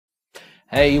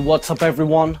Hey, what's up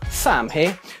everyone? Sam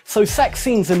here. So sex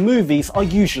scenes in movies are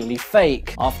usually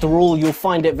fake. After all, you'll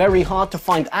find it very hard to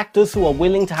find actors who are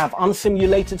willing to have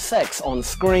unsimulated sex on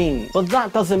screen. But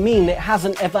that doesn't mean it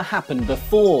hasn't ever happened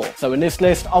before. So in this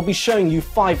list, I'll be showing you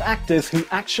 5 actors who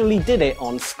actually did it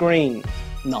on screen.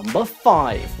 Number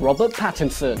 5. Robert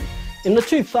Pattinson. In the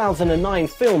 2009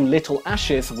 film Little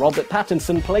Ashes, Robert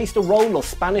Pattinson plays the role of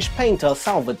Spanish painter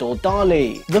Salvador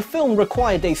Dalí. The film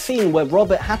required a scene where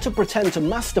Robert had to pretend to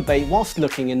masturbate whilst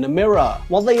looking in the mirror.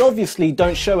 While they obviously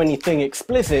don't show anything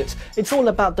explicit, it's all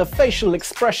about the facial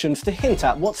expressions to hint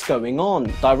at what's going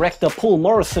on. Director Paul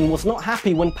Morrison was not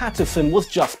happy when Pattinson was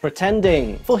just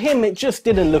pretending. For him, it just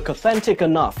didn't look authentic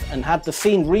enough and had the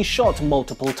scene reshot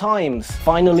multiple times.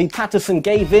 Finally, Pattinson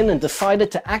gave in and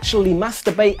decided to actually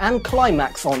masturbate and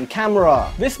climax on camera.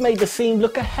 This made the scene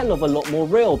look a hell of a lot more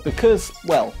real because,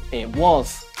 well, it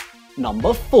was.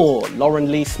 Number 4. Lauren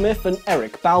Lee Smith and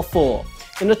Eric Balfour.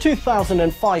 In the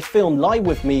 2005 film Lie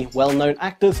With Me, well-known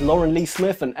actors Lauren Lee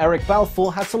Smith and Eric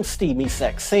Balfour had some steamy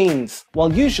sex scenes.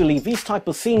 While usually these type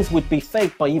of scenes would be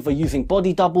faked by either using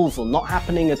body doubles or not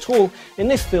happening at all, in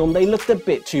this film they looked a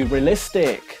bit too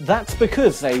realistic. That's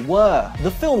because they were.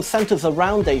 The film centers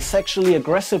around a sexually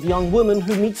aggressive young woman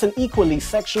who meets an equally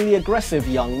sexually aggressive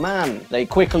young man. They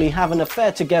quickly have an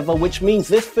affair together, which means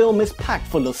this film is packed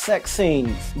full of sex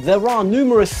scenes. There are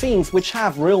numerous scenes which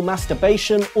have real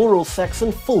masturbation, oral sex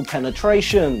and full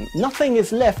penetration. Nothing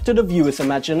is left to the viewer's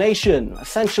imagination.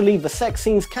 Essentially, the sex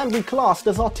scenes can be classed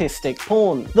as artistic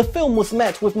porn. The film was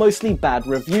met with mostly bad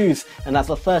reviews and has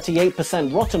a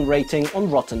 38% rotten rating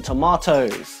on Rotten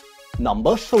Tomatoes.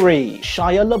 Number 3.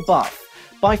 Shia LaBeouf.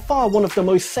 By far one of the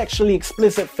most sexually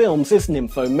explicit films is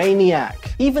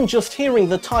Nymphomaniac. Even just hearing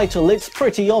the title, it's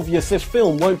pretty obvious this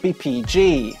film won't be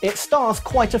PG. It stars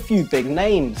quite a few big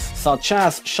names, such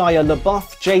as Shia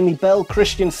LaBeouf, Jamie Bell,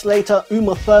 Christian Slater,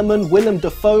 Uma Thurman, Willem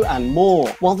Dafoe and more.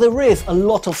 While there is a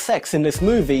lot of sex in this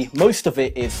movie, most of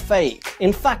it is fake.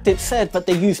 In fact, it's said that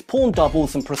they used porn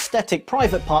doubles and prosthetic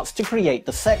private parts to create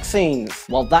the sex scenes.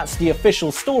 While that's the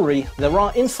official story, there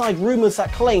are inside rumors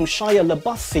that claim Shia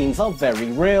LaBeouf's scenes are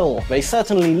very real. They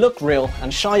certainly look real,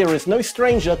 and Shia is no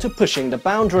stranger to pushing the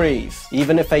boundaries.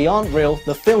 Even if they aren't real,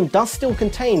 the film does still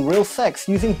contain real sex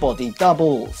using body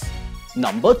doubles.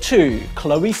 Number 2.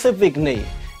 Chloe Sevigny.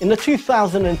 In the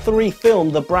 2003 film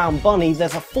The Brown Bunny,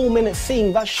 there's a 4-minute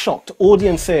scene that shocked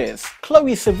audiences.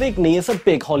 Chloe Sevigny is a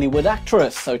big Hollywood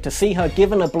actress, so to see her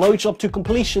given a blowjob to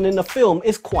completion in the film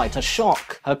is quite a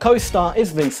shock. Her co-star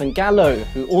is Vincent Gallo,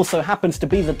 who also happens to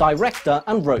be the director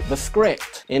and wrote the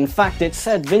script. In fact, it's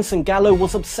said Vincent Gallo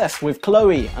was obsessed with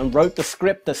Chloe and wrote the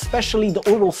script, especially the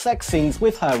oral sex scenes,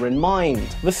 with her in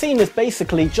mind. The scene is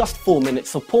basically just 4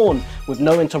 minutes of porn, with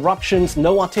no interruptions,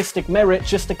 no artistic merit,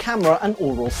 just a camera and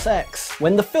oral sex.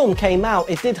 When the film came out,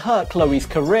 it did hurt Chloe's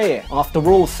career. After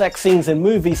all, sex scenes in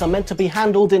movies are meant to be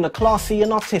handled in a classy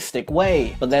and artistic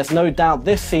way, but there's no doubt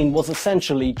this scene was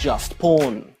essentially just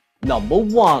porn. Number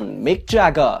 1. Mick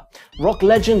Jagger. Rock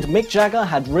legend Mick Jagger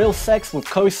had real sex with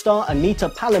co-star Anita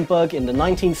Pallenberg in the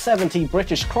 1970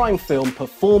 British crime film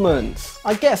Performance.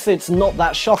 I guess it's not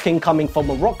that shocking coming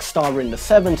from a rock star in the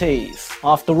 70s.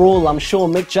 After all, I'm sure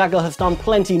Mick Jagger has done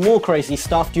plenty more crazy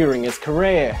stuff during his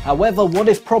career. However, what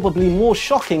is probably more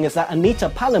shocking is that Anita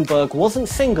Pallenberg wasn't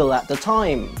single at the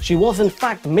time. She was in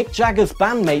fact Mick Jagger's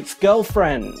bandmate's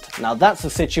girlfriend. Now that's a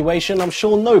situation I'm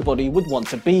sure nobody would want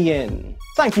to be in.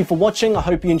 Thank you for watching. I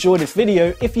hope you enjoyed this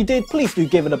video. If you did, please do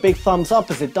give it a big thumbs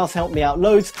up as it does help me out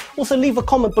loads. Also leave a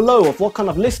comment below of what kind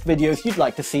of list videos you'd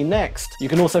like to see next. You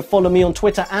can also follow me on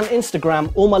Twitter and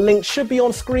Instagram. All my links should be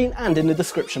on screen and in the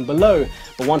description below.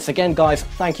 But once again guys,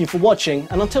 thank you for watching,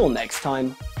 and until next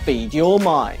time, feed your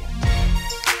mind.